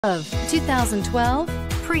Of 2012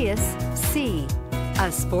 Prius C.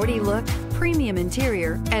 A sporty look, premium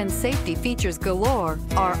interior, and safety features galore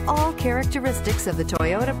are all characteristics of the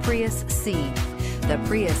Toyota Prius C. The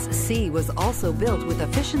Prius C was also built with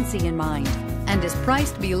efficiency in mind and is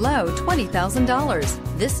priced below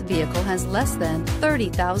 $20,000. This vehicle has less than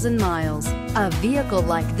 30,000 miles. A vehicle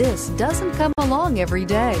like this doesn't come along every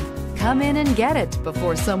day. Come in and get it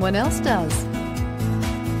before someone else does.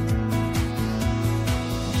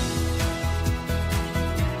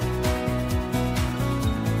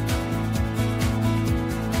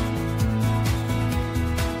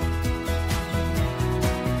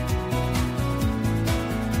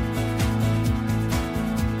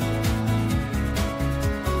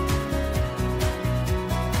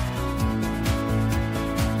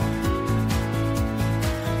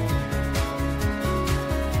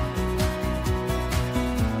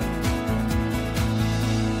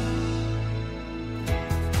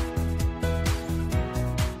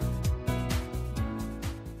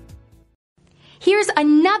 Here's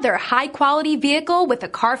another high-quality vehicle with a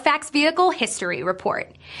Carfax Vehicle History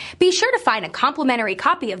Report. Be sure to find a complimentary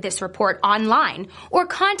copy of this report online or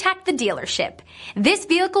contact the dealership. This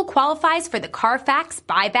vehicle qualifies for the Carfax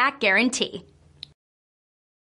Buyback Guarantee.